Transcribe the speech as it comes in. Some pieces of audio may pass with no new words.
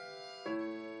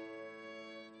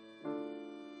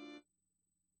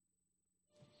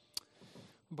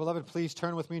Beloved, please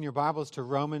turn with me in your Bibles to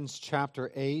Romans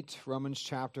chapter 8. Romans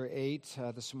chapter 8.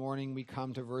 This morning we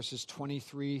come to verses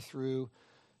 23 through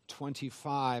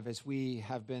 25 as we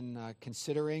have been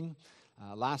considering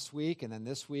last week and then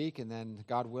this week and then,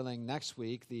 God willing, next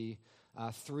week, the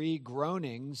three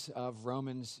groanings of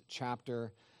Romans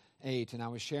chapter 8. And I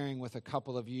was sharing with a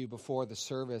couple of you before the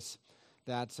service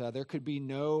that there could be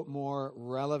no more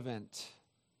relevant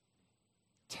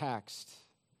text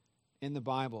in the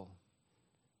Bible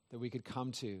that we could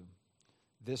come to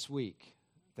this week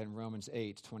than Romans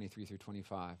 8, 23 through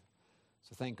 25.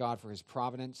 So thank God for his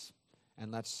providence,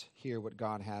 and let's hear what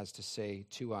God has to say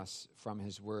to us from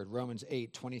his word. Romans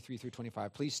 8, 23 through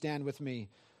 25. Please stand with me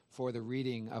for the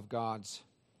reading of God's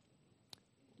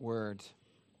word.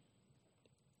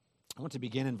 I want to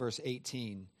begin in verse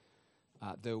 18,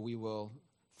 though we will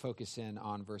focus in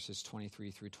on verses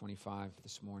 23 through 25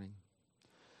 this morning.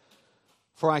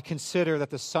 For I consider that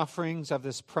the sufferings of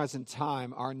this present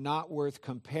time are not worth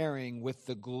comparing with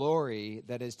the glory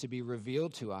that is to be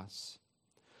revealed to us.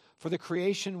 For the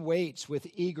creation waits with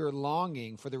eager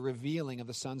longing for the revealing of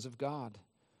the sons of God.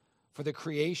 For the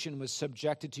creation was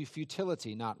subjected to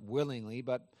futility, not willingly,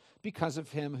 but because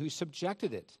of him who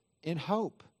subjected it, in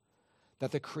hope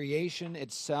that the creation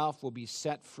itself will be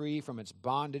set free from its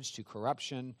bondage to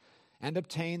corruption and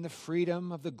obtain the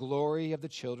freedom of the glory of the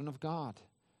children of God.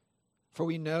 For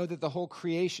we know that the whole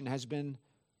creation has been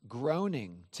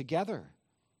groaning together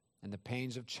in the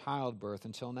pains of childbirth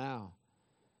until now.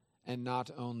 And not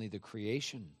only the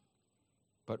creation,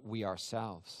 but we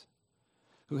ourselves,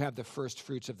 who have the first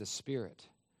fruits of the Spirit,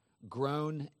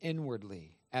 groan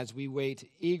inwardly as we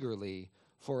wait eagerly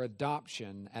for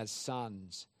adoption as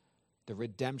sons, the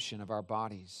redemption of our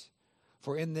bodies.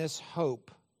 For in this hope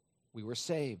we were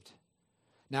saved.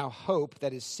 Now hope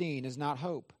that is seen is not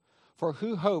hope. For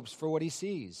who hopes for what he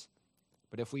sees?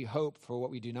 But if we hope for what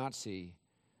we do not see,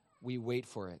 we wait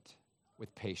for it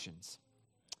with patience.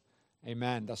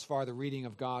 Amen. Thus far, the reading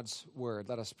of God's word.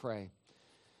 Let us pray.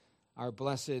 Our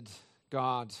blessed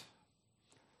God,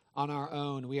 on our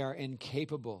own, we are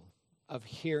incapable of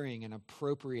hearing and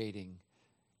appropriating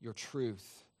your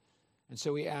truth. And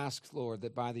so we ask, Lord,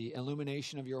 that by the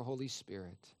illumination of your Holy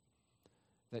Spirit,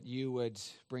 that you would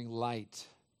bring light,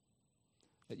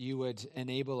 that you would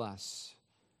enable us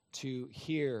to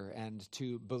hear and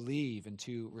to believe and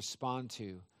to respond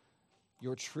to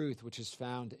your truth, which is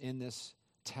found in this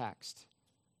text,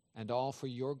 and all for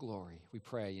your glory. We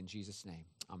pray in Jesus' name.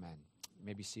 Amen. You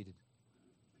may be seated.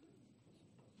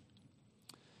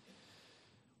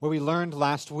 Well, we learned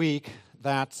last week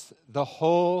that the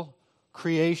whole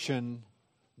creation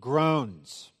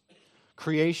groans.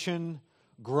 Creation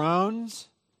groans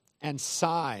and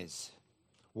sighs.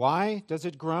 Why does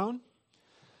it groan?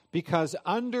 Because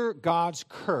under God's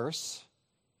curse,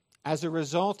 as a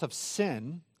result of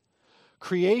sin,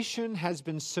 creation has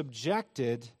been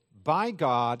subjected by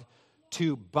God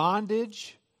to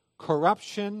bondage,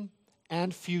 corruption,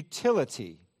 and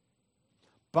futility.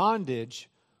 Bondage,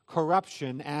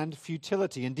 corruption, and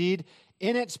futility. Indeed,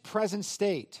 in its present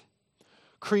state,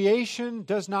 creation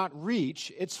does not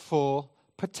reach its full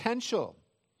potential.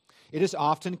 It is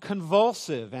often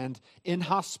convulsive and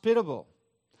inhospitable.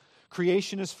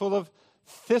 Creation is full of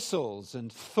thistles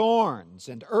and thorns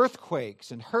and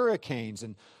earthquakes and hurricanes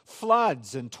and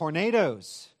floods and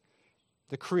tornadoes.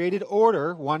 The created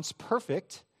order, once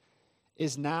perfect,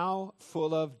 is now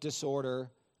full of disorder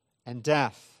and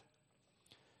death.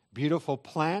 Beautiful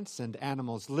plants and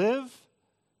animals live,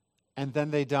 and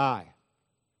then they die.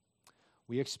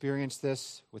 We experience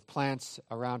this with plants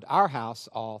around our house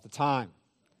all the time.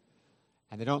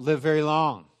 And they don't live very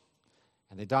long,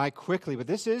 and they die quickly. But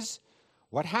this is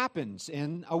what happens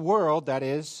in a world that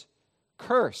is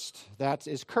cursed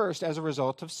as a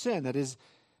result of sin, that is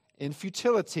in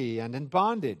futility and in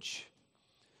bondage.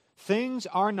 Things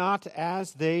are not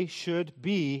as they should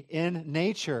be in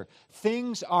nature.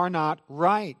 Things are not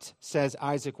right, says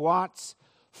Isaac Watts,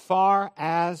 far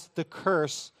as the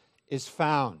curse is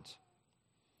found.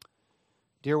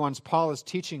 Dear ones, Paul is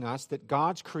teaching us that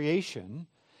God's creation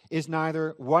is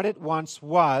neither what it once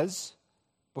was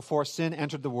before sin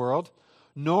entered the world,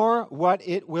 nor what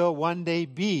it will one day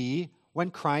be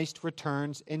when Christ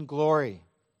returns in glory.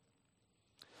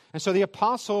 And so the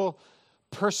apostle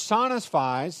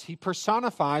personifies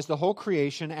the whole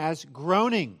creation as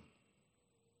groaning,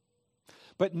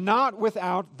 but not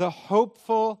without the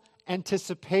hopeful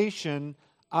anticipation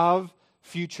of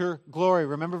future glory.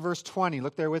 Remember verse 20,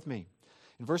 look there with me.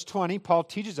 In verse 20, Paul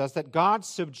teaches us that God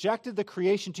subjected the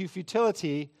creation to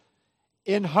futility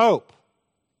in hope.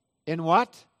 In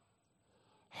what?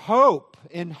 Hope.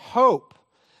 In hope.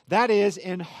 That is,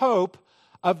 in hope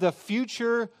of the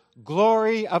future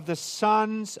glory of the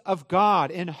sons of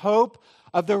God, in hope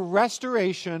of the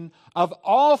restoration of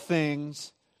all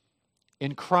things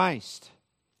in Christ.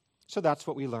 So that's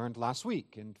what we learned last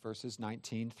week in verses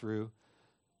 19 through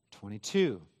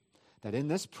 22. That in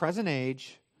this present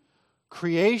age,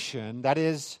 creation, that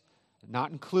is,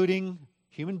 not including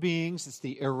human beings, it's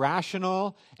the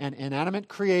irrational and inanimate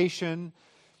creation,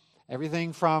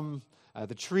 everything from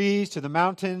the trees to the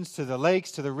mountains to the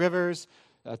lakes to the rivers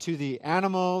to the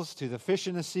animals to the fish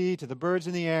in the sea to the birds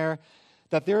in the air,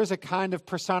 that there is a kind of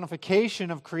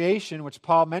personification of creation, which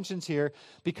Paul mentions here,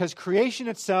 because creation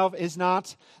itself is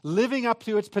not living up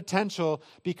to its potential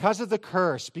because of the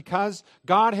curse, because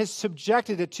God has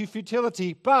subjected it to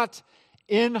futility, but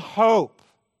in hope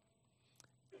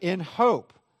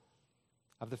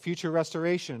of the future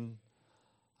restoration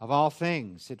of all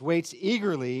things. It waits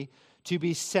eagerly to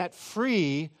be set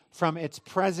free from its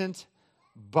present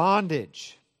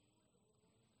bondage.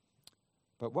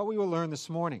 But what we will learn this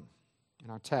morning in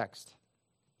our text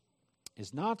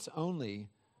is not only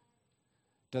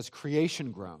does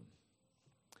creation groan,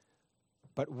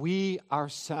 but we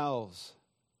ourselves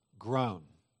groan.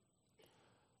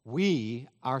 We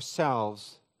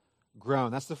ourselves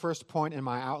groan. That's the first point in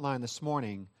my outline this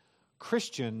morning.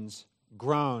 Christians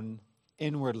groan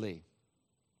inwardly.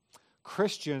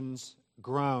 Christians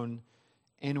groan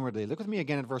inwardly. Look with me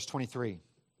again at verse 23.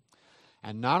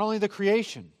 And not only the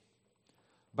creation,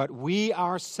 but we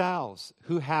ourselves,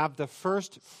 who have the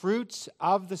first fruits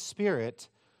of the Spirit,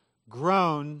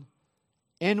 groan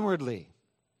inwardly.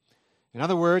 In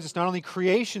other words, it's not only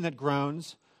creation that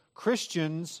groans,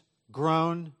 Christians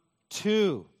groan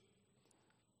too.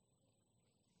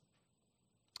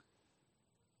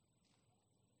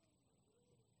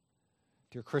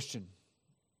 Dear Christian,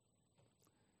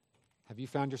 have you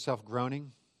found yourself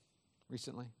groaning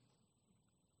recently?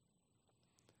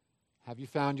 Have you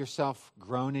found yourself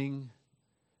groaning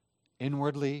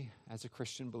inwardly as a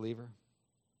Christian believer?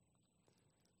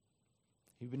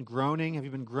 Have you been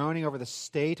groaning over the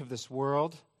state of this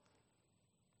world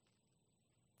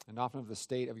and often of the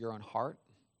state of your own heart?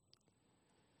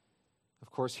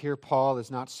 Of course, here Paul is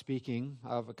not speaking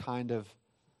of a kind of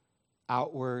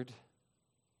outward,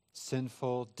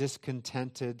 sinful,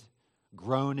 discontented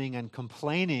groaning and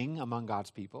complaining among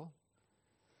God's people.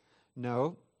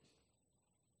 No,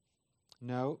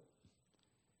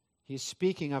 he's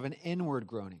speaking of an inward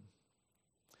groaning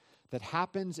that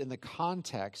happens in the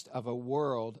context of a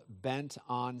world bent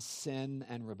on sin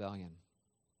and rebellion.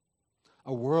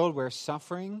 A world where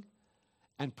suffering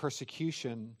and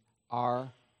persecution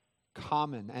are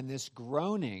common. And this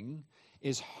groaning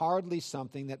is hardly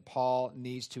something that Paul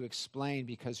needs to explain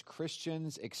because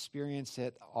Christians experience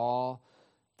it all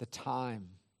the time.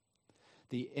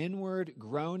 The inward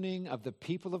groaning of the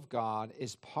people of God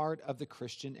is part of the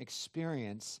Christian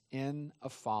experience in a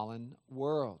fallen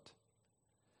world.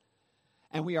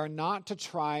 And we are not to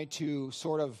try to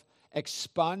sort of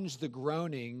expunge the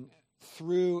groaning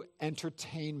through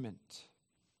entertainment,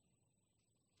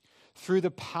 through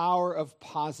the power of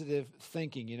positive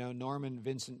thinking. You know, Norman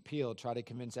Vincent Peale tried to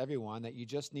convince everyone that you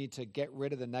just need to get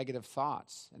rid of the negative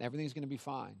thoughts and everything's going to be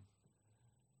fine.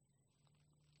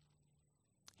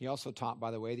 He also taught,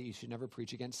 by the way, that you should never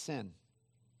preach against sin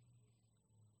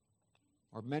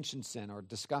or mention sin or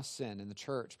discuss sin in the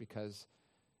church because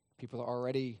people are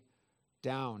already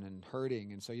down and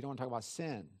hurting, and so you don't want to talk about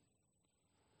sin.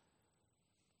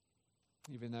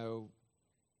 Even though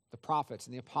the prophets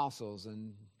and the apostles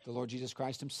and the Lord Jesus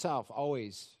Christ himself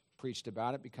always preached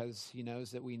about it because he knows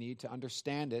that we need to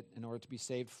understand it in order to be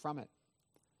saved from it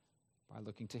by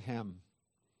looking to him.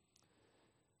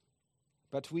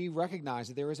 But we recognize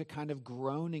that there is a kind of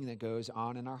groaning that goes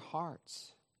on in our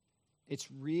hearts. It's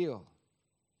real.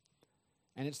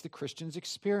 And it's the Christian's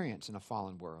experience in a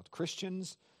fallen world.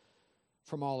 Christians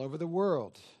from all over the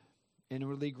world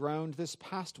inwardly groaned this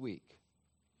past week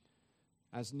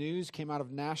as news came out of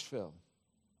Nashville.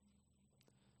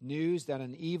 News that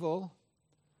an evil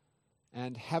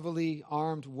and heavily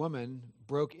armed woman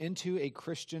broke into a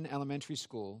Christian elementary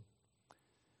school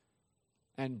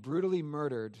and brutally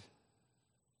murdered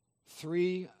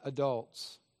 3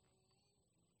 adults,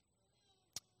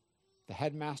 the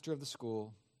headmaster of the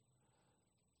school,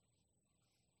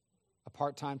 a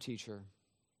part-time teacher,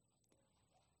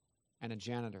 and a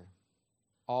janitor,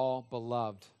 all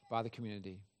beloved by the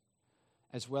community,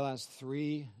 as well as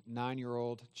 3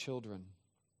 9-year-old children,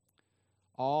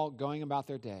 all going about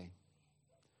their day.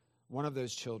 One of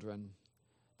those children,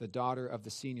 the daughter of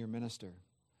the senior minister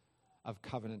of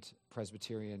Covenant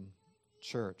Presbyterian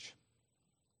Church.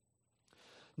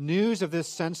 News of this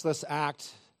senseless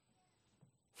act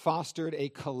fostered a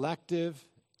collective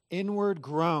inward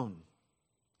groan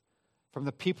from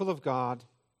the people of God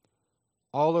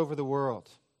all over the world.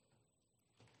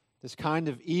 This kind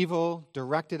of evil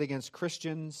directed against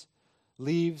Christians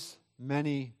leaves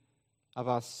many of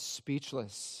us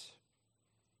speechless.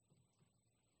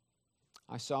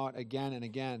 I saw it again and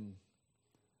again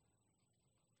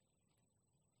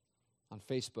on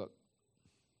Facebook.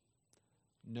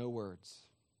 No words.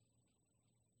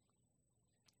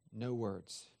 No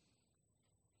words.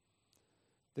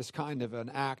 This kind of an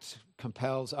act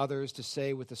compels others to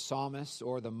say with the psalmist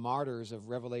or the martyrs of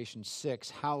Revelation 6,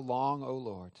 "How long, O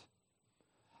Lord?"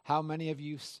 How many of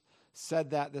you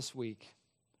said that this week?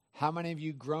 How many of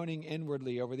you, groaning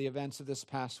inwardly over the events of this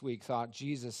past week, thought,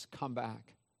 "Jesus, come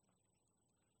back"?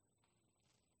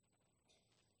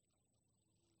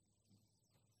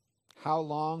 How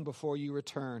long before you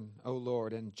return, O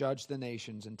Lord, and judge the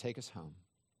nations and take us home?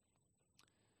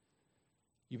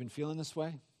 You've been feeling this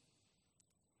way?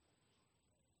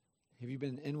 Have you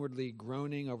been inwardly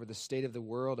groaning over the state of the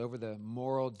world, over the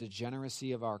moral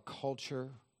degeneracy of our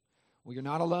culture? Well, you're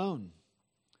not alone.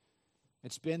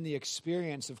 It's been the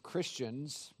experience of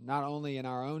Christians, not only in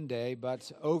our own day,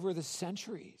 but over the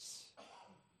centuries.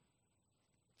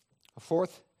 A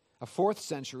fourth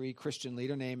century Christian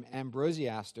leader named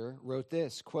Ambrosiaster wrote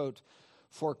this, quote,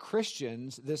 "For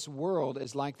Christians, this world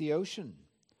is like the ocean.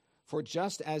 For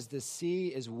just as the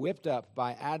sea is whipped up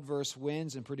by adverse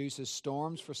winds and produces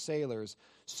storms for sailors,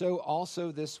 so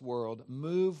also this world,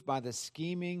 moved by the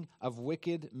scheming of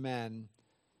wicked men,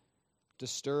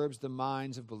 disturbs the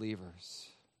minds of believers."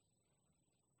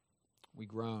 We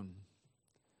groan.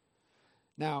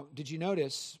 Now, did you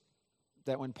notice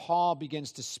that when Paul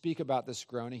begins to speak about this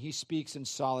groaning, he speaks in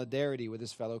solidarity with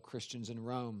his fellow Christians in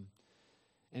Rome?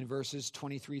 In verses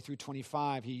 23 through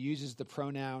 25, he uses the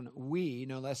pronoun we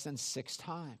no less than 6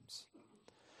 times.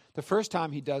 The first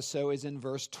time he does so is in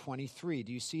verse 23.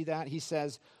 Do you see that? He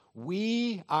says,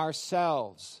 "We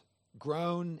ourselves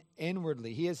groan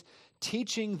inwardly." He is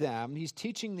teaching them, he's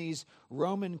teaching these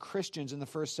Roman Christians in the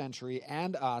first century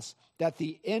and us that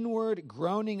the inward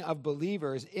groaning of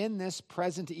believers in this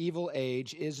present evil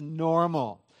age is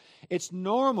normal. It's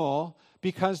normal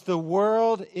because the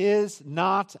world is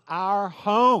not our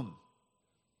home.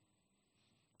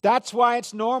 That's why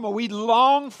it's normal. We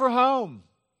long for home.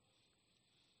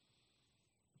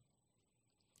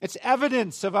 It's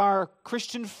evidence of our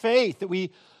Christian faith that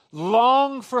we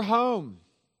long for home.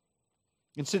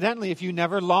 Incidentally, if you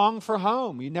never long for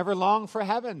home, you never long for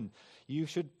heaven, you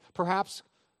should perhaps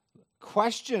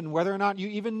question whether or not you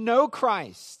even know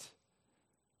Christ.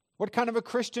 What kind of a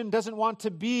Christian doesn't want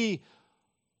to be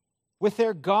with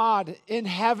their God in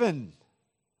heaven,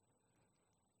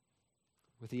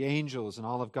 with the angels and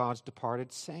all of God's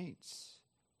departed saints?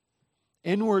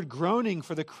 Inward groaning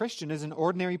for the Christian is an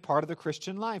ordinary part of the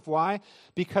Christian life. Why?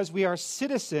 Because we are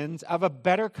citizens of a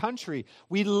better country.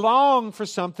 We long for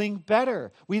something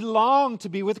better. We long to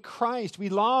be with Christ. We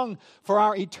long for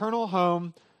our eternal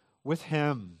home with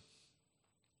Him.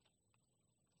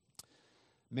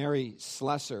 Mary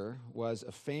Slessor was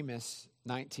a famous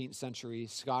 19th century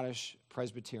Scottish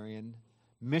Presbyterian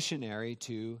missionary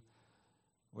to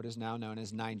what is now known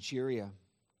as Nigeria.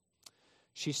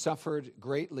 She suffered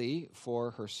greatly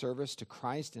for her service to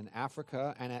Christ in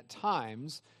Africa, and at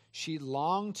times she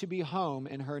longed to be home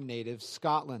in her native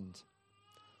Scotland.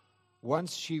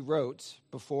 Once she wrote,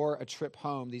 before a trip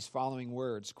home, these following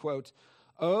words, quote,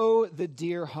 "Oh, the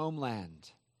dear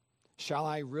homeland! Shall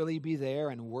I really be there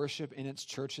and worship in its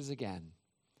churches again?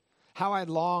 How I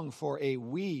long for a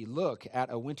wee look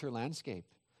at a winter landscape,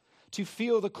 to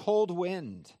feel the cold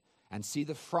wind and see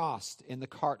the frost in the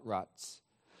cart ruts,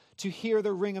 to hear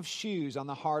the ring of shoes on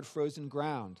the hard frozen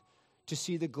ground, to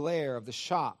see the glare of the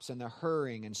shops and the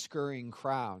hurrying and scurrying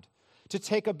crowd, to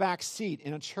take a back seat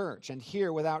in a church and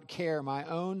hear without care of my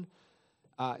own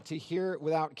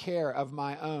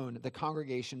the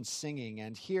congregation singing,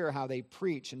 and hear how they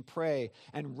preach and pray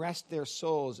and rest their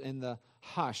souls in the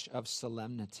hush of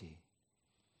solemnity."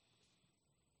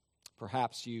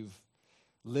 Perhaps you've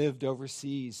lived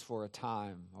overseas for a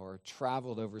time or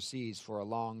traveled overseas for a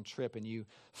long trip, and you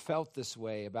felt this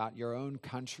way about your own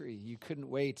country. You couldn't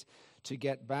wait to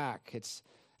get back. It's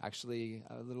actually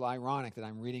a little ironic that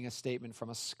I'm reading a statement from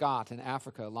a Scot in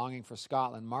Africa longing for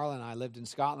Scotland. Marla and I lived in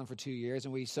Scotland for 2 years,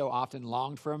 and we so often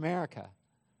longed for America.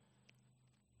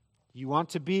 You want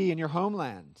to be in your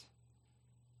homeland.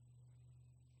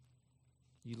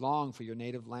 You long for your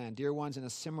native land. Dear ones, in a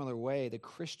similar way, the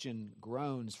Christian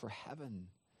groans for heaven.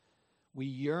 We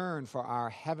yearn for our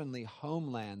heavenly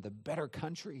homeland, the better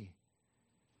country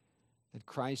that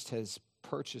Christ has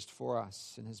purchased for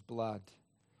us in His blood.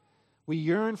 We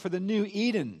yearn for the new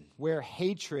Eden, where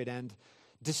hatred and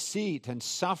deceit and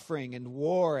suffering and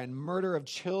war and murder of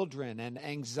children and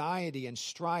anxiety and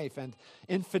strife and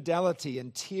infidelity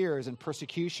and tears and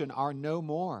persecution are no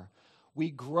more.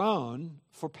 We groan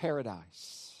for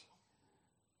paradise.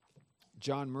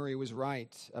 John Murray was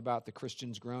right about the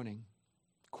Christian's groaning.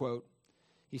 Quote,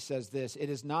 he says this, "It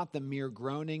is not the mere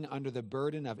groaning under the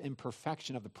burden of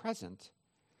imperfection of the present,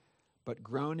 but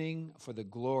groaning for the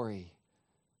glory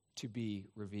to be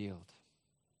revealed."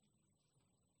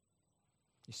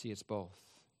 You see, it's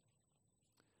both.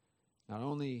 Not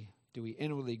only do we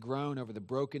inwardly groan over the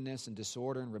brokenness and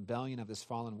disorder and rebellion of this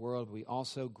fallen world, we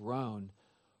also groan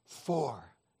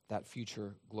for that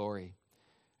future glory.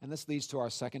 And this leads to our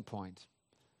second point.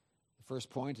 The first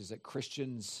point is that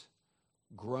Christians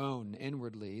groan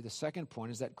inwardly. The second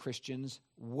point is that Christians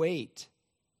wait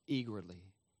eagerly.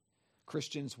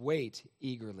 Christians wait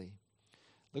eagerly.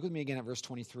 Look with me again at verse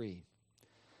 23.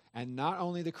 "And not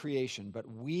only the creation, but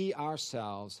we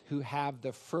ourselves who have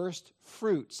the first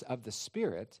fruits of the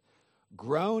Spirit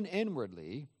groan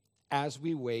inwardly as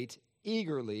we wait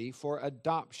eagerly for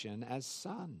adoption as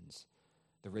sons,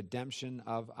 the redemption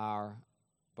of our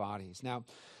bodies." Now,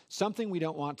 something we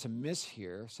don't want to miss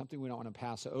here, something we don't want to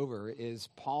pass over, is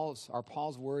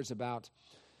Paul's words about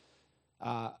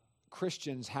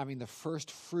Christians having the first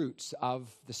fruits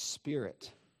of the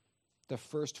Spirit. The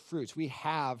first fruits. We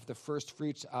have the first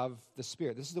fruits of the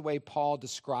Spirit. This is the way Paul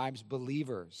describes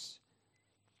believers.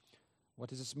 What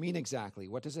does this mean exactly?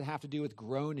 What does it have to do with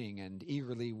groaning and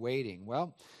eagerly waiting?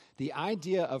 Well, the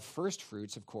idea of first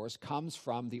fruits, of course, comes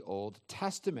from the Old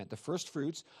Testament. The first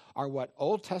fruits are what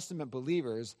Old Testament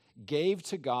believers gave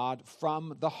to God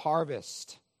from the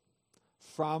harvest,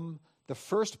 from the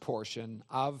first portion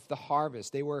of the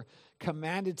harvest. They were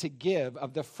commanded to give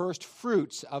of the first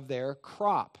fruits of their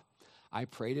crop. I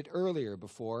prayed it earlier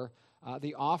before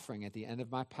the offering at the end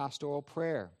of my pastoral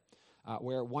prayer,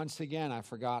 where once again I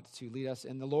forgot to lead us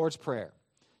in the Lord's Prayer.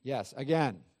 Yes,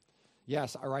 again.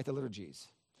 Yes, I write the liturgies.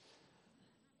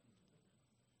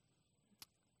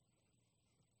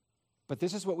 But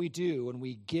this is what we do when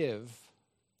we give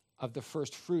of the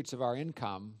first fruits of our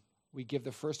income. We give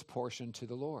the first portion to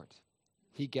the Lord.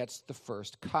 He gets the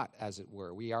first cut, as it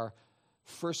were. We are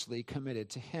firstly committed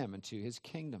to Him and to His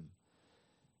kingdom.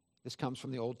 This comes from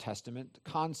the Old Testament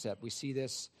concept. We see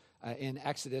this in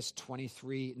Exodus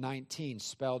 23:19,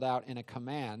 spelled out in a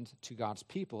command to God's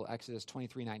people. Exodus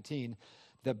 23:19,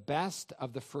 "The best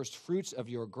of the first fruits of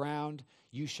your ground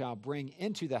you shall bring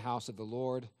into the house of the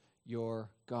Lord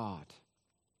your God."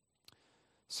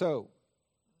 So,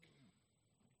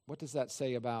 what does that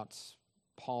say about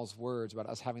Paul's words about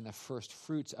us having the first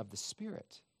fruits of the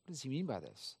Spirit? What does he mean by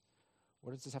this?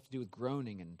 What does this have to do with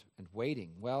groaning and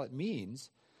waiting? Well, it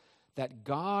means that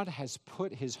God has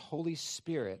put His Holy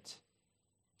Spirit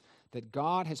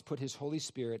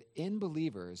in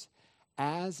believers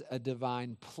as a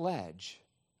divine pledge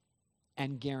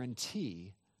and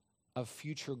guarantee of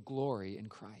future glory in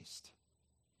Christ.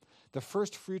 The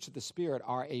first fruits of the Spirit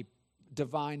are a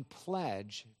divine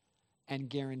pledge and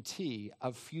guarantee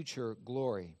of future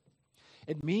glory.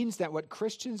 It means that what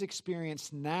Christians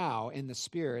experience now in the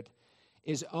Spirit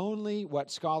is only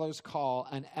what scholars call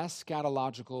an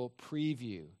eschatological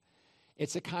preview.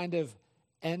 It's a kind of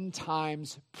end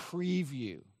times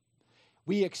preview.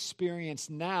 We experience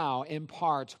now, in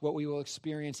part, what we will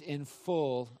experience in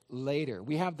full later.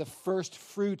 We have the first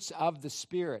fruits of the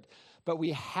Spirit, but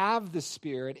we have the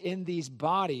Spirit in these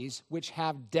bodies which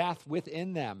have death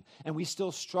within them, and we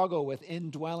still struggle with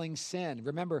indwelling sin.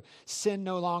 Remember, sin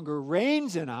no longer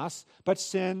reigns in us, but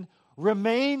sin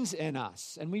remains in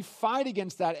us. And we fight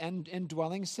against that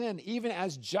indwelling sin, even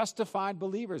as justified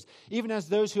believers, even as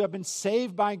those who have been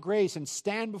saved by grace and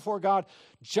stand before God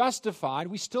justified,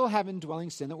 we still have indwelling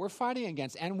sin that we're fighting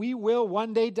against, and we will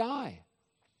one day die.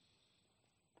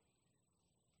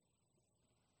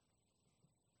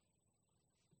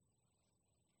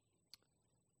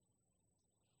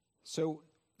 So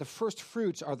the first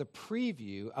fruits are the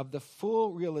preview of the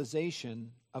full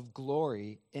realization of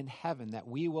glory in heaven that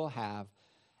we will have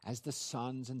as the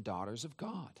sons and daughters of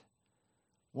God.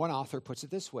 One author puts it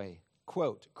this way,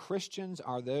 quote, "Christians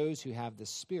are those who have the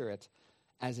Spirit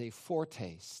as a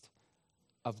foretaste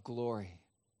of glory."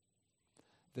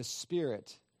 The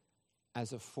Spirit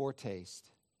as a foretaste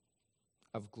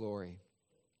of glory.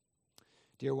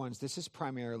 Dear ones, this is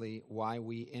primarily why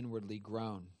we inwardly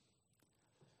groan.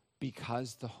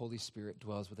 Because the Holy Spirit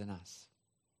dwells within us.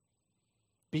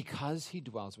 Because He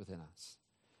dwells within us.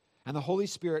 And the Holy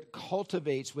Spirit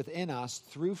cultivates within us,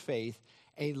 through faith,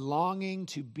 a longing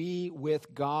to be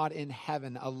with God in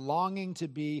heaven, a longing to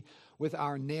be with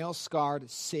our nail-scarred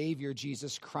Savior,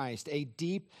 Jesus Christ, a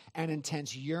deep and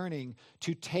intense yearning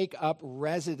to take up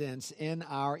residence in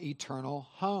our eternal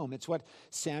home. It's what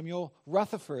Samuel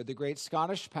Rutherford, the great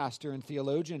Scottish pastor and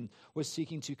theologian, was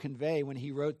seeking to convey when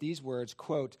he wrote these words,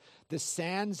 quote, "The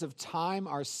sands of time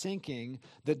are sinking,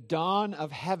 the dawn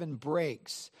of heaven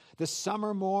breaks. The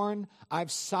summer morn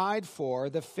I've sighed for,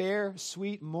 the fair,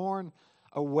 sweet morn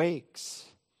awakes.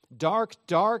 Dark,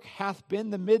 dark hath been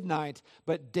the midnight,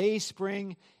 but day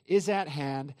spring is at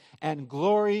hand, and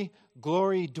glory,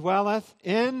 glory dwelleth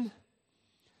in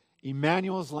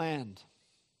Emmanuel's land."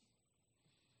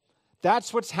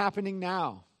 That's what's happening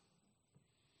now.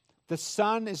 The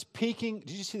sun is peaking.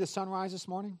 Did you see the sunrise this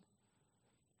morning?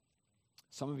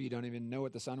 Some of you don't even know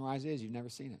what the sunrise is. You've never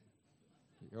seen it.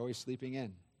 You're always sleeping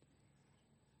in.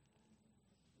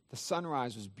 The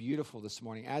sunrise was beautiful this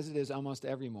morning, as it is almost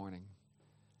every morning.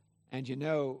 And you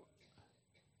know,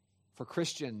 for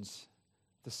Christians,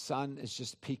 the sun is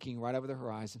just peeking right over the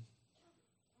horizon.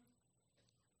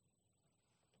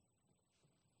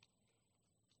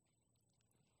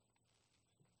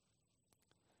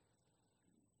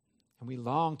 And we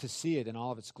long to see it in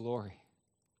all of its glory.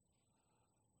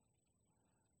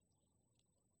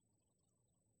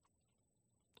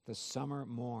 The summer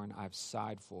morn I've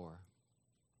sighed for.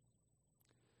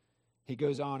 He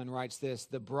goes on and writes this,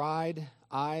 "The bride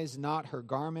eyes not her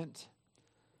garment,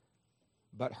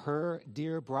 but her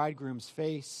dear bridegroom's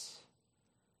face.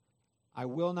 I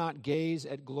will not gaze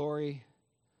at glory,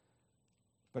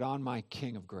 but on my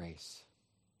King of grace.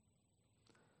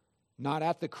 Not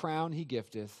at the crown he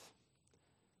gifteth,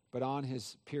 but on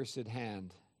his pierced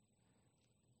hand.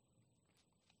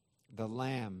 The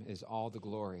Lamb is all the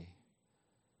glory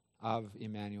of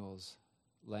Emmanuel's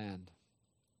land."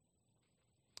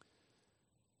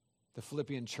 The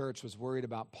Philippian church was worried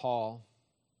about Paul.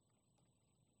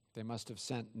 They must have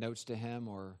sent notes to him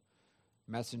or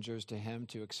messengers to him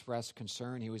to express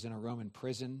concern. He was in a Roman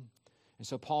prison. And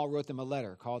so Paul wrote them a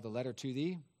letter called the Letter to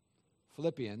the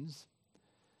Philippians.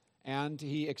 And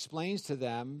he explains to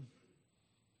them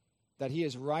that he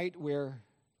is right where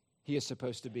he is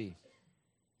supposed to be,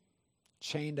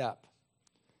 chained up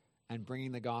and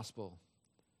bringing the gospel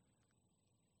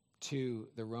to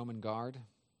the Roman guard,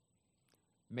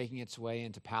 making its way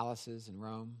into palaces in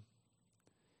Rome.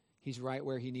 He's right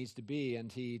where he needs to be,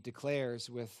 and he declares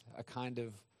with a kind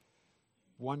of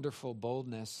wonderful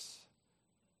boldness,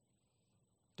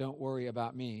 "Don't worry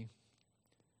about me.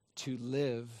 To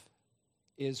live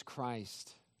is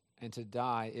Christ, and to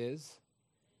die is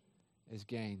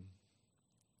gain."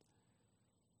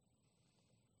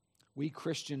 We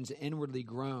Christians inwardly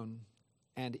groan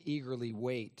and eagerly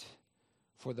wait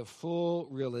for the full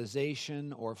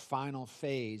realization or final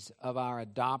phase of our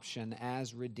adoption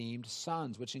as redeemed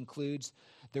sons, which includes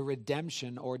the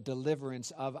redemption or deliverance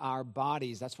of our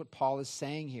bodies. That's what Paul is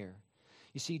saying here.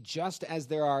 You see, just as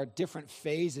there are different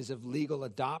phases of legal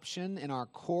adoption in our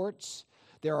courts,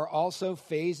 there are also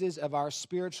phases of our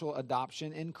spiritual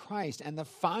adoption in Christ. And the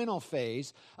final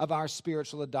phase of our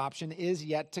spiritual adoption is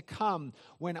yet to come,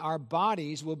 when our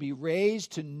bodies will be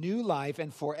raised to new life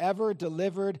and forever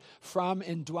delivered from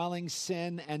indwelling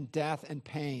sin and death and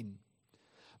pain.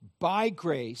 By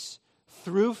grace,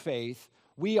 through faith,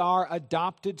 we are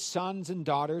adopted sons and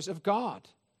daughters of God.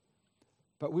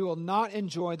 But we will not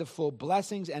enjoy the full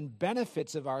blessings and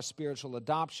benefits of our spiritual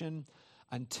adoption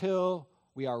until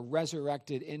we are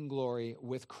resurrected in glory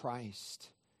with Christ.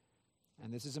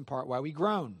 And this is in part why we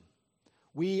groan.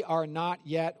 We are not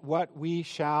yet what we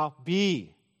shall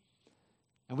be.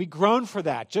 And we groan for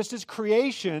that, just as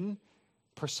creation,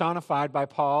 personified by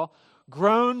Paul,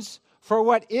 groans for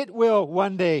what it will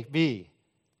one day be.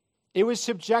 It was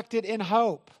subjected in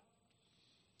hope.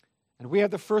 And we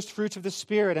have the first fruits of the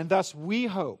Spirit, and thus we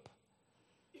hope.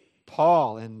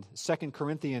 Paul in 2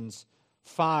 Corinthians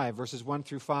 5, verses 1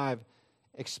 through 5,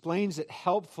 explains it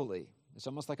helpfully. It's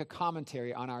almost like a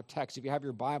commentary on our text. If you have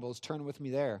your Bibles, turn with me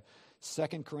there.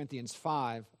 2 Corinthians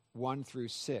 5, 1 through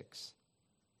 6.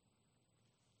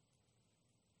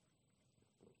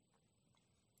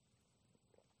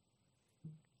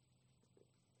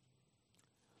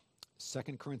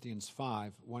 Second Corinthians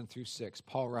 5, 1 through 6.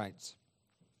 Paul writes,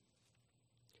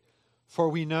 "For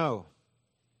we know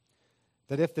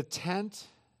that if the tent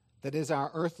that is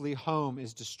our earthly home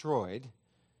is destroyed,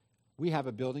 we have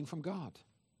a building from God,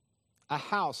 a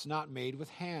house not made with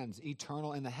hands,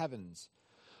 eternal in the heavens.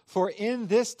 For in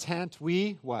this tent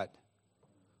we," what?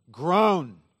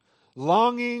 "Groan,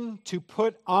 longing to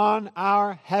put on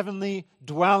our heavenly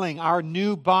dwelling, our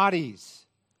new bodies.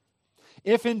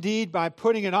 if indeed by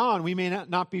putting it on we may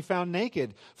not be found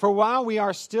naked. For while we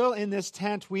are still in this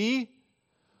tent, we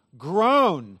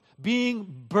groan, being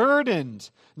burdened,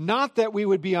 not that we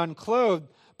would be unclothed,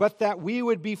 but that we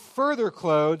would be further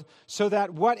clothed, so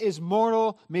that what is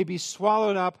mortal may be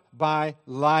swallowed up by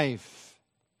life.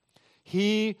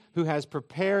 He who has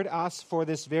prepared us for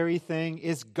this very thing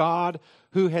is God,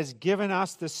 who has given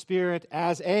us the Spirit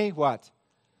as a what?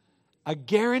 A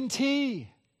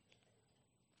guarantee.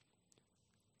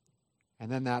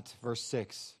 And then that verse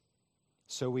 6.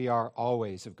 So we are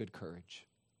always of good courage.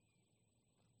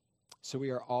 So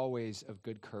we are always of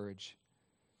good courage.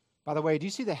 By the way, do you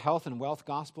see the health and wealth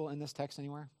gospel in this text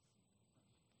anywhere?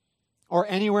 Or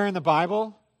anywhere in the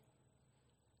Bible?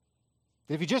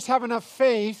 That if you just have enough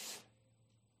faith,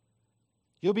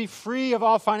 you'll be free of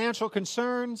all financial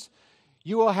concerns.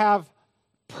 You will have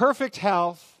perfect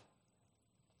health.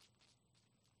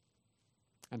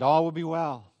 And all will be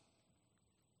well.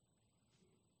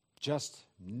 Just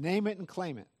name it and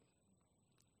claim it.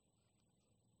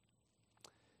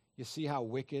 You see how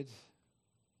wicked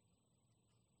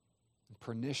and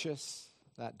pernicious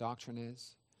that doctrine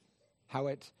is? How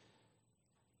it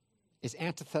is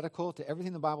antithetical to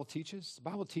everything the Bible teaches? The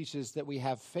Bible teaches that we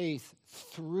have faith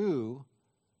through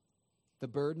the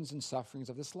burdens and sufferings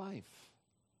of this life.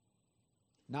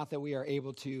 Not that we are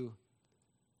able to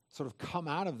sort of come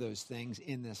out of those things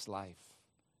in this life.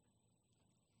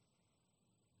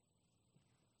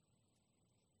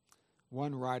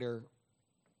 One writer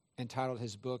entitled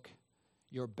his book,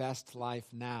 Your Best Life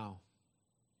Now.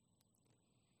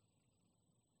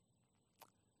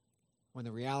 When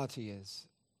the reality is,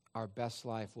 our best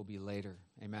life will be later.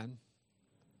 Amen?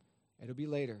 It'll be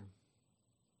later.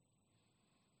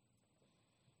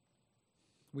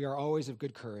 We are always of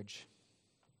good courage,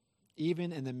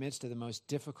 even in the midst of the most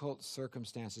difficult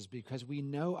circumstances, because we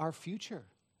know our future.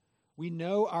 We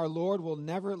know our Lord will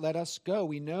never let us go.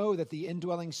 We know that the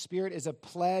indwelling Spirit is a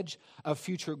pledge of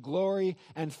future glory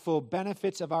and full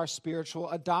benefits of our spiritual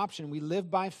adoption. We live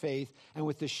by faith and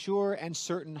with the sure and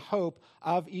certain hope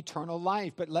of eternal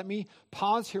life. But let me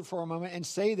pause here for a moment and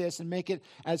say this and make it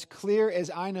as clear as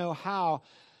I know how,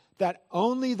 that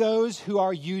only those who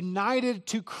are united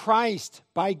to Christ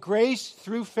by grace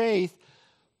through faith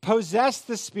possess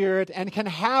the Spirit and can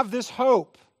have this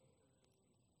hope.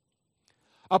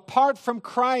 Apart from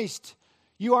Christ,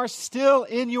 you are still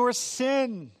in your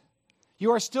sin.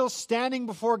 You are still standing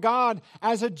before God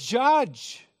as a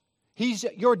judge. He's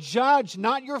your judge,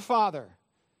 not your father.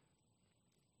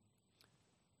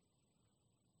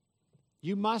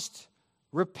 You must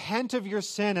repent of your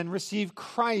sin and receive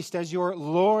Christ as your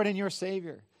Lord and your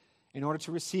Savior in order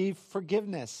to receive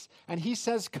forgiveness. And he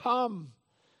says, come.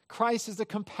 Christ is the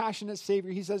compassionate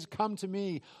Savior. He says, come to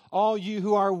me, all you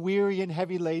who are weary and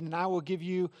heavy laden, and I will give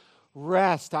you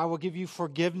rest. I will give you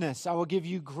forgiveness. I will give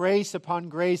you grace upon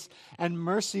grace and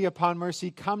mercy upon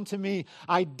mercy. Come to me.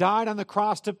 I died on the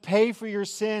cross to pay for your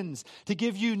sins, to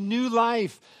give you new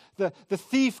life. The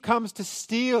thief comes to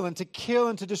steal and to kill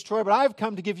and to destroy, but I've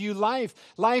come to give you life,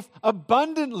 life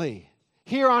abundantly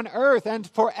here on earth and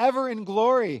forever in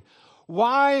glory.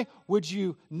 Why would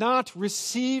you not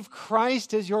receive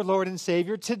Christ as your Lord and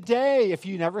Savior today if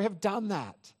you never have done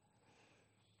that?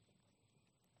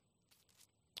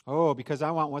 Oh, because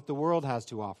I want what the world has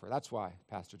to offer. That's why,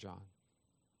 Pastor John.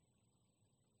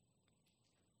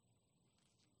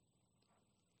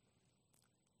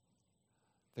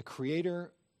 The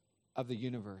Creator of the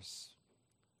universe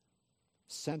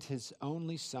sent his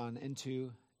only Son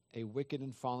into a wicked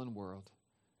and fallen world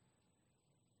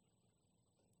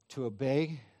to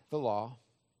obey the law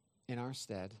in our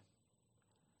stead,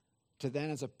 to then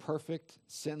as a perfect,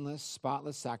 sinless,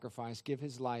 spotless sacrifice give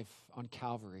his life on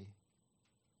Calvary,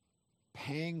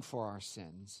 paying for our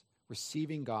sins,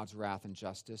 receiving God's wrath and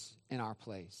justice in our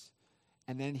place.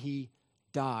 And then he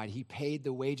died. He paid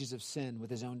the wages of sin with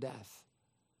his own death.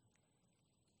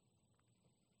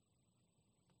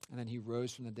 And then he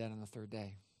rose from the dead on the third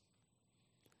day.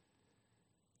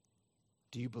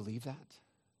 Do you believe that?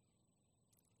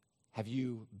 Have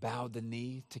you bowed the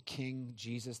knee to King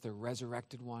Jesus, the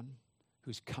resurrected one,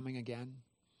 who's coming again?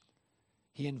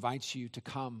 He invites you to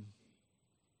come.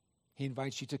 He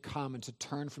invites you to come and to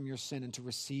turn from your sin and to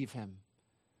receive him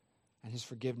and his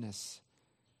forgiveness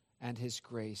and his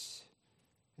grace.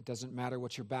 It doesn't matter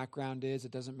what your background is.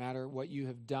 It doesn't matter what you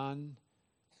have done.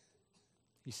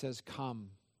 He says, come.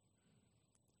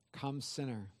 Come,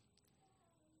 sinner,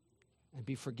 and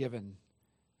be forgiven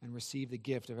and receive the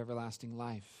gift of everlasting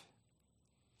life.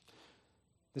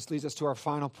 This leads us to our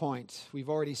final point. We've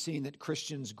already seen that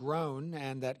Christians groan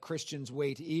and that Christians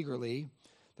wait eagerly.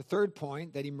 The third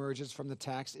point that emerges from the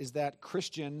text is that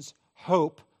Christians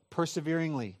hope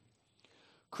perseveringly.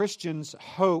 Christians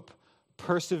hope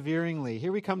perseveringly.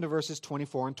 Here we come to verses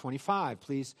 24 and 25.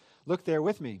 Please look there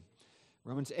with me.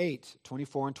 Romans 8,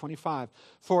 24 and 25.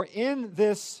 For in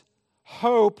this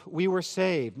hope we were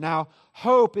saved. Now,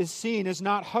 hope is seen as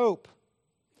not hope.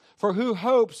 For who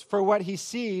hopes for what he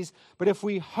sees? But if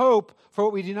we hope for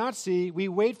what we do not see, we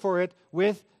wait for it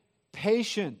with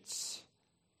patience.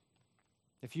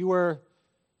 If you were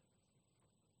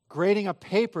grading a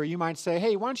paper, you might say,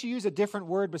 hey, why don't you use a different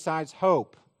word besides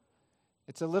hope?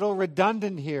 It's a little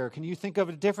redundant here. Can you think of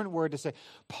a different word to say?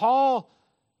 Paul,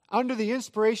 under the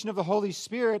inspiration of the Holy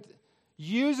Spirit,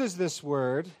 uses this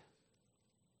word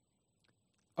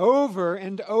over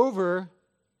and over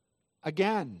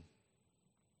again.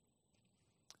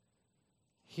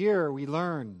 Here we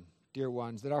learn, dear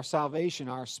ones, that our salvation,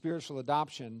 our spiritual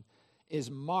adoption,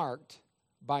 is marked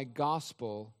by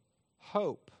gospel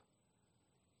hope.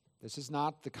 This is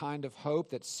not the kind of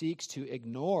hope that seeks to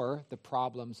ignore the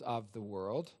problems of the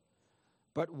world,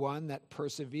 but one that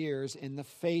perseveres in the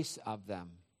face of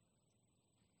them.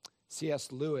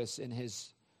 C.S. Lewis, in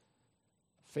his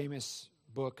famous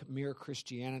book, Mere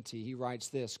Christianity, he writes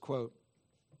this, quote,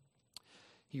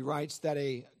 he writes that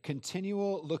a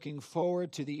continual looking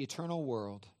forward to the eternal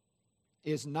world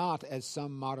is not, as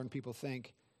some modern people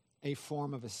think, a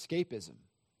form of escapism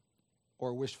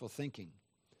or wishful thinking,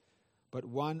 but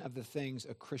one of the things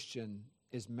a Christian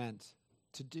is meant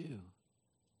to do.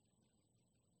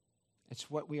 It's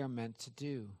what we are meant to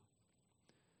do.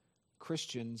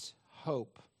 Christians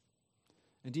hope.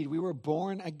 Indeed, we were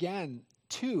born again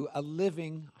to a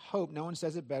living hope. No one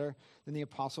says it better than the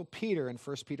Apostle Peter in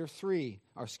 1 Peter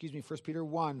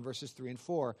 1, verses 3 and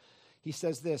 4. He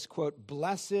says this, quote,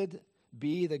 "Blessed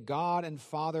be the God and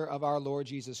Father of our Lord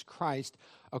Jesus Christ.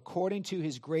 According to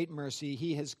his great mercy,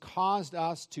 he has caused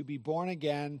us to be born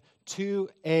again to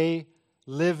a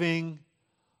living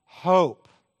hope."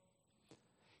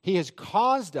 He has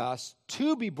caused us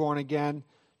to be born again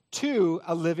to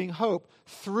a living hope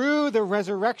through the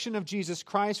resurrection of Jesus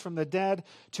Christ from the dead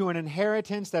to an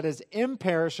inheritance that is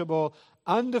imperishable,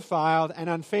 undefiled, and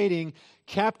unfading,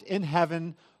 kept in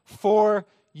heaven for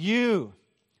you.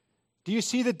 Do you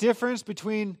see the difference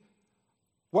between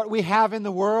what we have in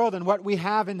the world and what we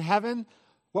have in heaven?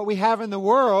 What we have in the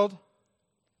world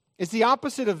is the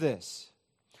opposite of this.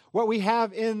 What we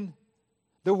have in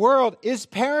the world is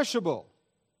perishable,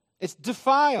 it's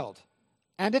defiled,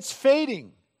 and it's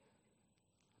fading.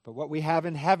 But what we have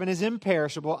in heaven is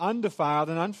imperishable,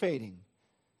 undefiled, and unfading,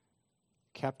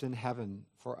 kept in heaven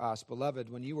for us. Beloved,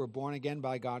 when you were born again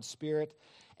by God's Spirit,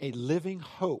 a living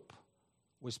hope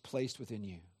was placed within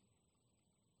you.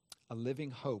 A living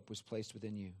hope was placed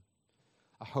within you.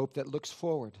 A hope that looks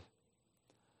forward.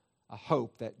 A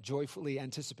hope that joyfully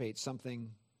anticipates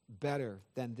something better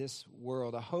than this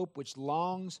world. A hope which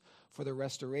longs for the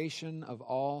restoration of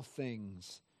all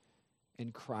things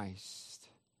in Christ.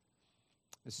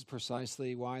 This is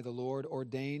precisely why the Lord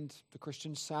ordained the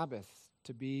Christian Sabbath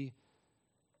to be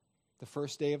the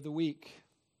first day of the week.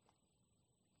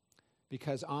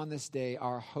 Because on this day,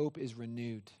 our hope is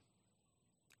renewed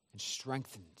and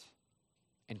strengthened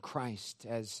in Christ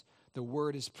as the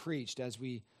word is preached, as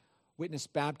we witness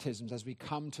baptisms, as we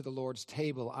come to the Lord's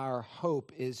table, our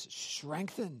hope is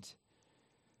strengthened.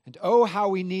 And oh, how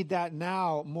we need that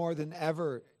now more than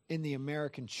ever in the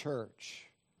American church.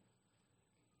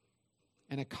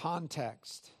 In a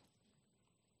context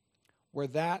where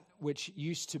that which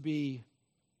used to be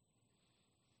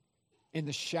in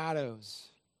the shadows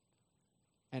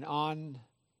and on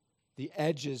the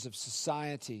edges of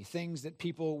society, things that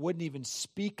people wouldn't even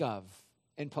speak of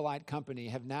in polite company,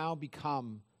 have now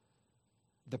become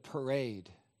the parade,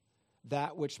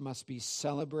 that which must be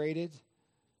celebrated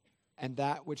and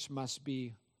that which must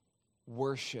be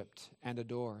worshiped and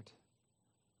adored.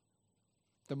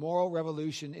 The moral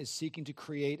revolution is seeking to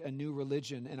create a new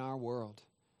religion in our world,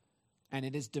 and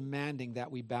it is demanding that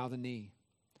we bow the knee,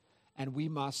 and we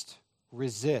must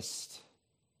resist.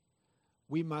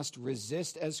 We must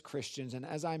resist as Christians, and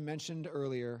as I mentioned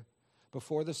earlier,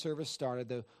 before the service started,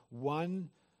 the one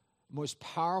most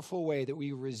powerful way that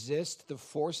we resist the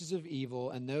forces of evil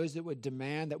and those that would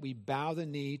demand that we bow the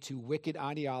knee to wicked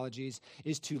ideologies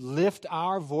is to lift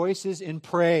our voices in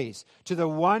praise to the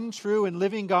one true and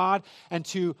living God and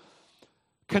to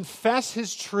confess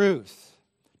his truth,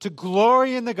 to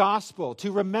glory in the gospel,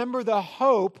 to remember the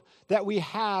hope that we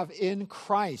have in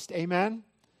Christ. Amen?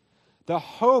 The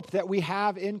hope that we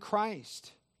have in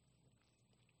Christ.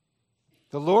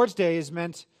 The Lord's Day is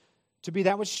meant to be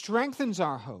that which strengthens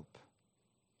our hope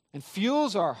and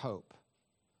fuels our hope.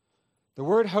 The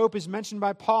word hope is mentioned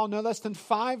by Paul no less than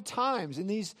 5 times in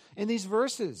these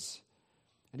verses.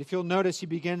 And if you'll notice, he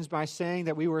begins by saying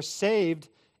that we were saved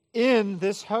in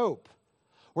this hope.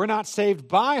 We're not saved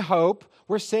by hope,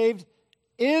 we're saved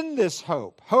in this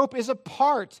hope. Hope is a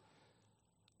part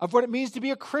of what it means to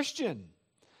be a Christian.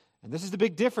 And this is the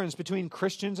big difference between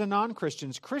Christians and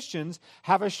non-Christians. Christians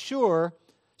have a sure,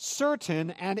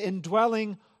 certain, and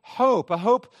indwelling hope, a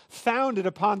hope founded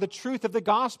upon the truth of the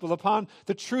gospel, upon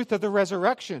the truth of the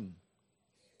resurrection.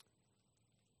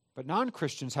 But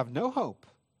non-Christians have no hope.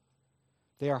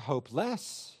 They are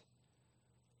hopeless.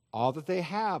 All that they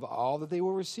have, all that they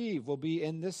will receive will be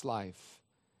in this life,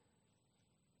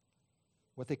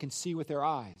 what they can see with their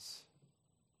eyes.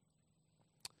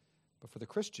 But for the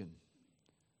Christian,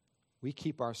 we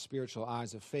keep our spiritual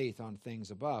eyes of faith on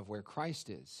things above, where Christ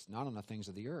is, not on the things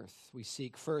of the earth. We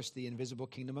seek first the invisible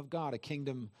kingdom of God, a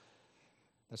kingdom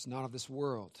that's not of this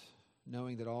world,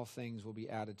 knowing that all things will be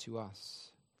added to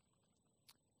us.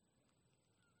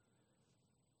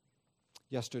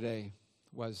 Yesterday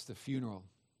was the funeral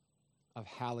of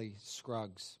Hallie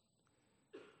Scruggs,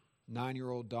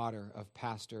 9-year-old daughter of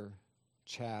Pastor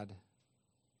Chad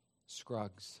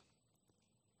Scruggs.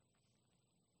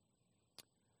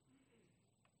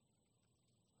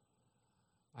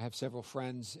 I have several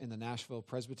friends in the Nashville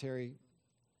Presbytery,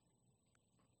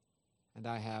 and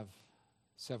I have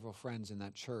several friends in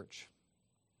that church,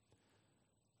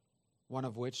 one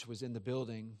of which was in the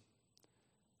building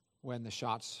when the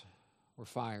shots were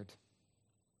fired,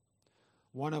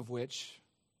 one of which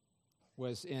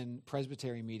was in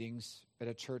Presbytery meetings at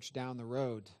a church down the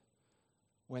road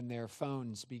when their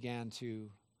phones began to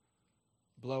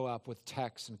blow up with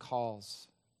texts and calls,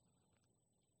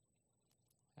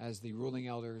 as the ruling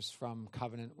elders from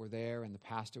Covenant were there and the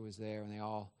pastor was there, and they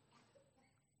all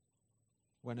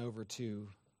went over to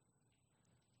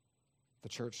the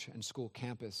church and school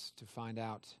campus to find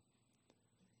out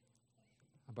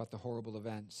about the horrible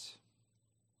events.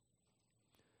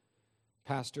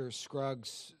 Pastor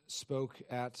Scruggs spoke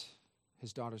at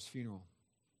his daughter's funeral.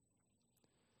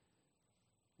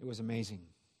 It was amazing.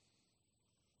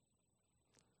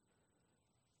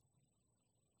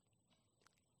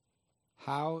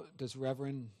 How does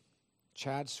Reverend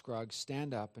Chad Scruggs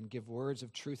stand up and give words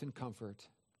of truth and comfort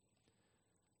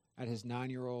at his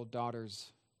 9-year-old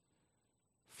daughter's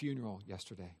funeral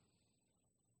yesterday?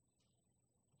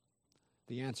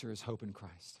 The answer is hope in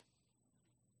Christ.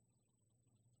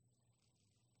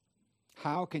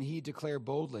 How can he declare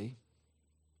boldly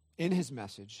in his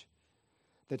message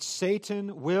that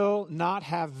Satan will not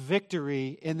have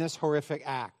victory in this horrific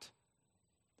act?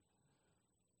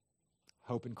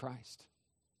 Hope in Christ.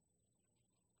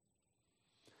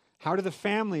 How do the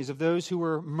families of those who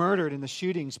were murdered in the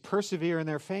shootings persevere in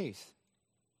their faith?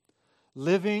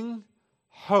 Living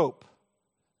hope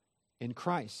in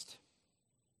Christ.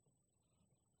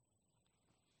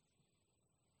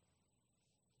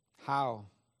 How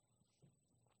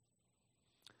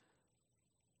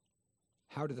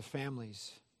do the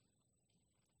families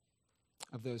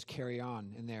of those carry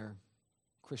on in their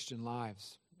Christian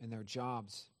lives, in their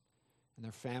jobs, in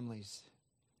their families,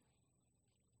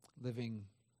 living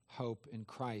hope in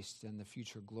Christ and the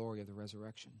future glory of the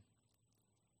resurrection?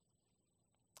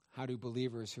 How do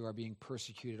believers who are being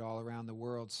persecuted all around the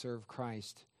world serve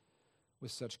Christ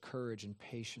with such courage and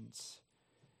patience?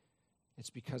 It's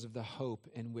because of the hope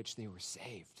in which they were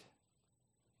saved.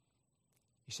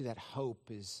 You see, that hope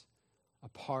is a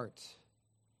part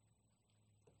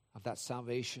of that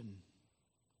salvation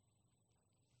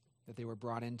that they were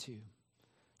brought into.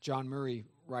 John Murray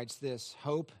writes this: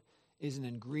 hope is an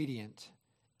ingredient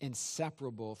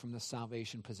inseparable from the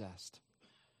salvation possessed.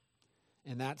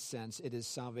 In that sense, it is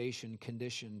salvation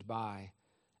conditioned by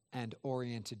and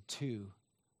oriented to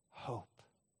hope.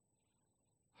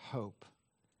 Hope.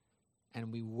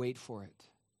 And we wait for it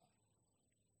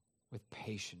with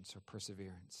patience or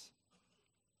perseverance.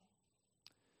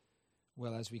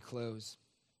 Well, as we close,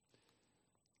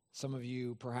 some of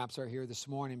you perhaps are here this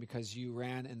morning because you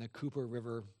ran in the Cooper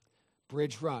River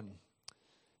Bridge Run.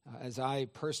 As I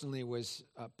personally was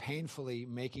painfully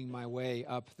making my way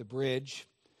up the bridge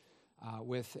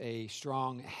with a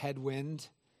strong headwind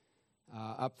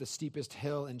up the steepest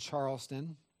hill in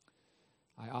Charleston.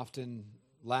 I often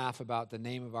laugh about the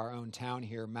name of our own town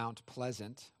here, Mount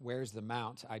Pleasant. Where's the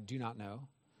mount? I do not know.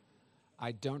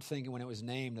 I don't think when it was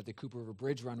named that the Cooper River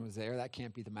Bridge Run was there. That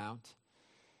can't be the mount.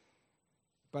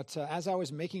 But as I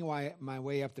was making my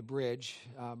way up the bridge,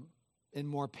 in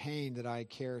more pain that I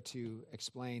care to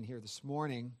explain here this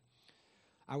morning,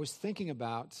 I was thinking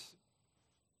about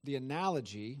the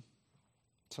analogy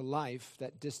to life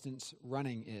that distance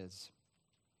running is.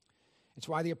 It's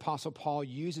why the Apostle Paul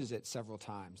uses it several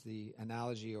times, the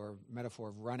analogy or metaphor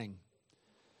of running.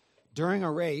 During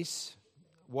a race,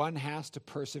 one has to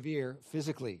persevere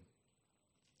physically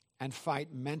and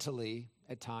fight mentally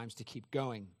at times to keep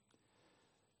going,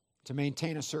 to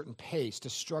maintain a certain pace, to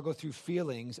struggle through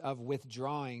feelings of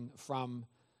withdrawing from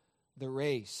the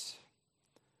race.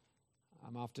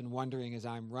 I'm often wondering as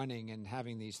I'm running and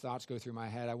having these thoughts go through my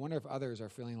head, I wonder if others are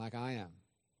feeling like I am.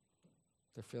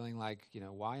 They're feeling like,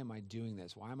 why am I doing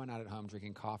this? Why am I not at home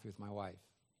drinking coffee with my wife?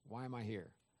 Why am I here?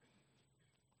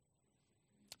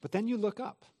 But then you look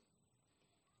up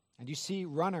and you see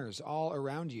runners all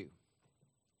around you.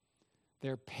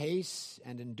 Their pace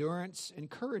and endurance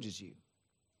encourages you.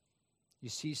 You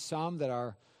see some that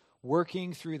are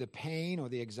working through the pain or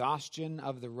the exhaustion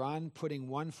of the run, putting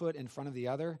one foot in front of the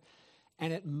other,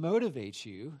 and it motivates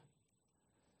you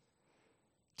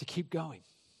to keep going.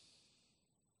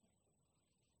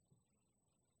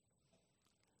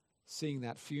 Seeing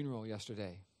that funeral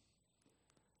yesterday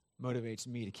motivates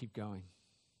me to keep going.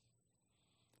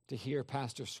 To hear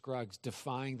Pastor Scruggs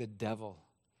defying the devil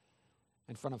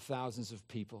in front of thousands of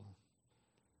people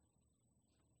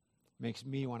makes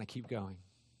me want to keep going.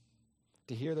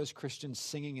 To hear those Christians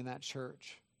singing in that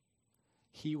church,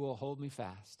 "He will hold me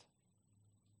fast,"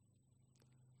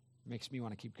 makes me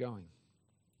want to keep going.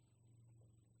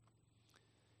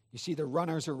 You see, the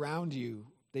runners around you,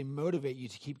 they motivate you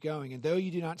to keep going. And though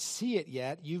you do not see it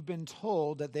yet, you've been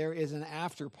told that there is an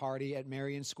after party at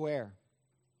Marion Square.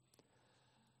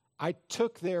 I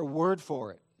took their word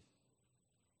for it.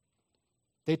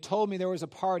 They told me there was a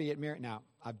party at Marion. Now,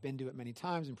 I've been to it many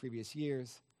times in previous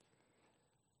years,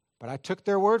 but I took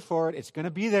their word for it. It's going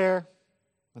to be there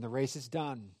when the race is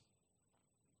done.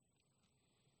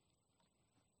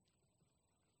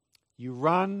 You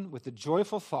run with the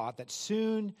joyful thought that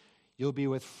soon you'll be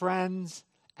with friends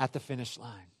at the finish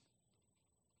line.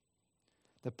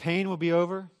 The pain will be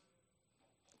over.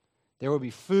 There will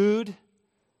be food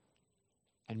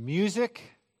and music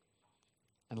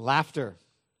and laughter.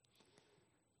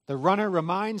 The runner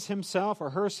reminds himself or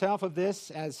herself of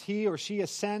this as he or she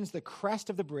ascends the crest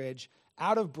of the bridge,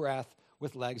 out of breath,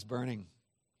 with legs burning.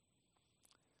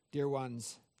 Dear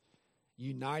ones,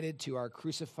 united to our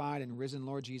crucified and risen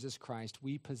Lord Jesus Christ,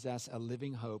 we possess a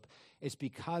living hope. It's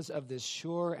because of this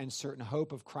sure and certain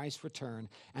hope of Christ's return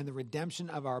and the redemption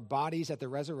of our bodies at the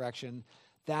resurrection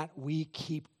that we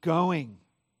keep going,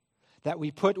 that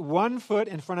we put one foot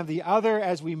in front of the other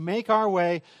as we make our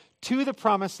way to the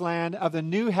promised land of the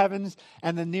new heavens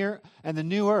and the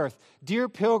new earth. Dear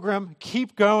pilgrim,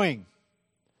 keep going.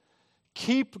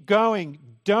 Keep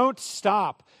going. Don't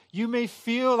stop. You may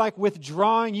feel like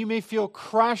withdrawing. You may feel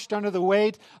crushed under the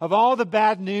weight of all the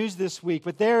bad news this week,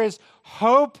 but there is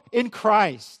hope in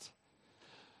Christ.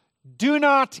 Do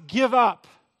not give up.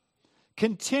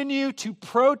 Continue to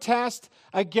protest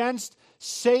against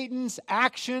Satan's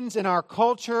actions in our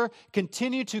culture.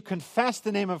 Continue to confess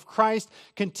the name of Christ.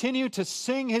 Continue to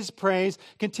sing his praise.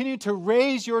 Continue to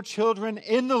raise your children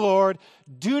in the Lord.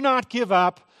 Do not give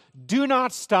up. Do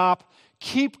not stop.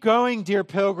 Keep going, dear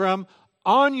pilgrim,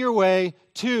 on your way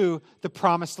to the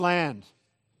promised land.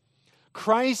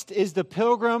 Christ is the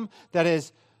pilgrim that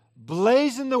is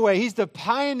blazing the way. He's the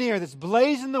pioneer that's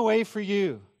blazing the way for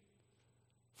you.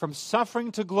 From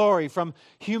suffering to glory, from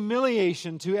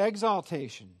humiliation to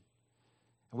exaltation.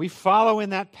 And we follow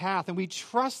in that path and we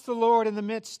trust the Lord in the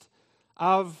midst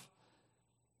of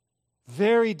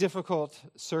very difficult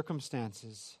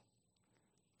circumstances.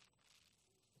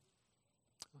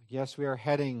 Yes, we are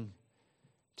heading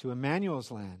to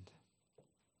Emmanuel's land.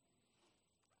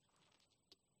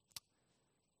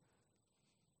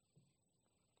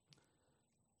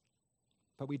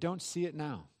 But we don't see it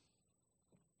now.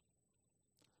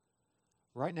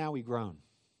 Right now we groan.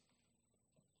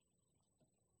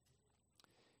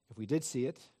 If we did see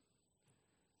it,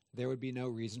 there would be no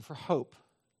reason for hope.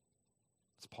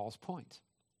 That's Paul's point.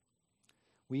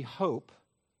 We hope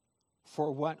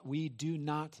for what we do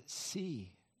not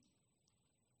see.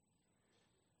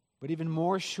 But even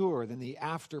more sure than the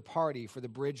after party for the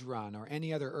bridge run or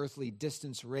any other earthly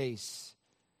distance race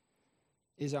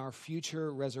is our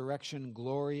future resurrection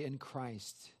glory in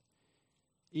Christ.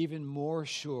 Even more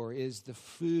sure is the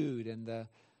food and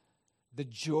the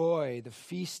joy, the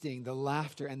feasting, the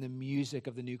laughter, and the music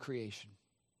of the new creation,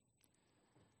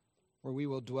 where we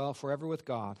will dwell forever with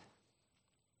God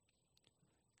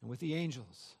and with the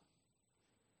angels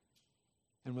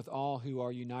and with all who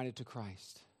are united to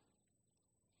Christ.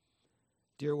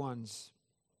 Dear ones,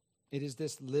 it is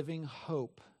this living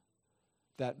hope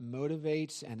that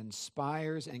motivates and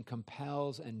inspires and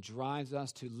compels and drives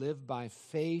us to live by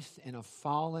faith in a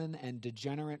fallen and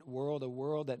degenerate world, a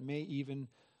world that may even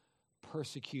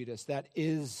persecute us, that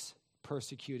is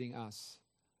persecuting us.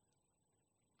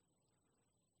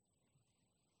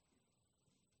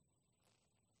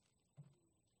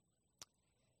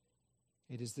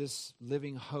 It is this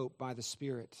living hope by the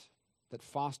Spirit that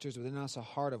fosters within us a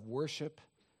heart of worship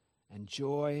and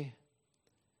joy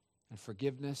and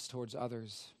forgiveness towards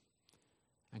others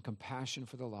and compassion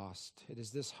for the lost. It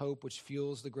is this hope which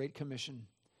fuels the Great Commission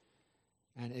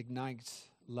and ignites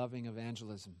loving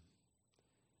evangelism.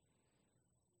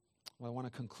 Well, I want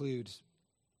to conclude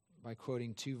by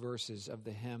quoting 2 verses of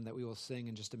the hymn that we will sing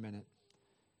in just a minute.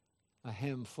 A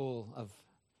hymn full of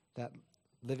that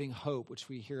living hope which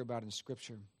we hear about in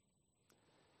Scripture.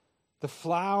 The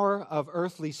flower of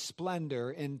earthly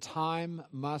splendor in time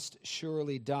must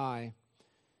surely die.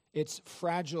 Its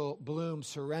fragile bloom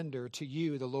surrender to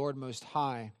you, the Lord Most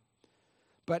High.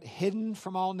 But hidden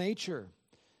from all nature,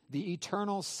 the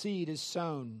eternal seed is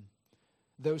sown,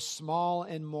 though small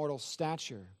in mortal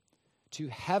stature, to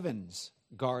heaven's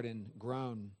garden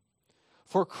grown.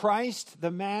 For Christ,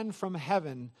 the man from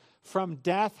heaven, from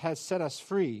death has set us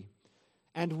free,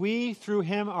 and we through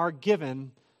him are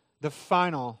given the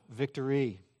final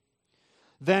victory.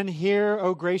 Then hear,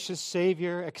 O gracious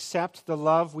Savior, accept the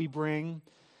love we bring,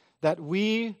 that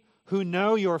we who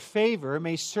know your favor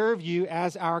may serve you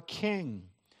as our King.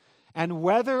 And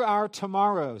whether our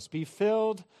tomorrows be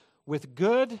filled with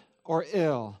good or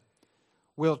ill,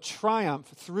 we'll triumph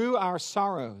through our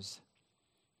sorrows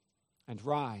and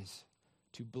rise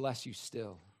to bless you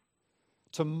still,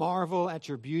 to marvel at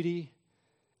your beauty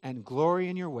and glory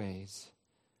in your ways,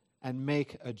 and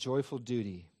make a joyful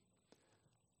duty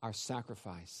our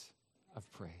sacrifice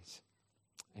of praise.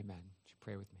 Amen. Would you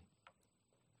pray with me?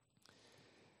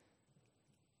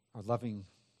 Our loving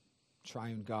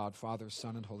triune God, Father,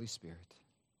 Son, and Holy Spirit,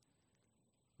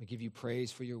 we give you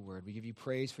praise for your word. We give you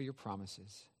praise for your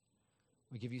promises.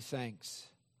 We give you thanks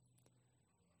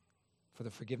for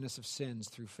the forgiveness of sins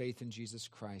through faith in Jesus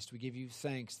Christ. We give you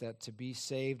thanks that to be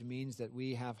saved means that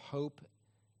we have hope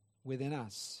within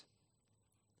us.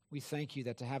 We thank you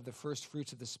that to have the first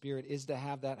fruits of the Spirit is to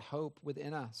have that hope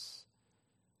within us,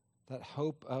 that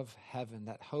hope of heaven,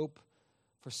 that hope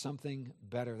for something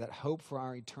better, that hope for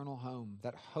our eternal home,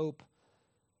 that hope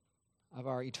of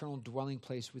our eternal dwelling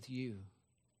place with you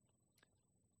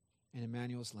in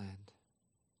Emmanuel's land.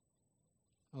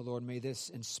 Oh Lord, may this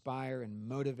inspire and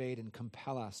motivate and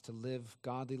compel us to live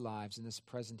godly lives in this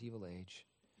present evil age,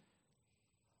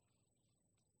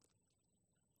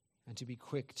 and to be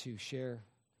quick to share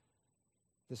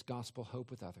this gospel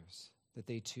hope with others, that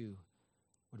they too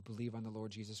would believe on the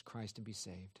Lord Jesus Christ and be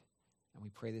saved. And we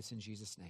pray this in Jesus' name.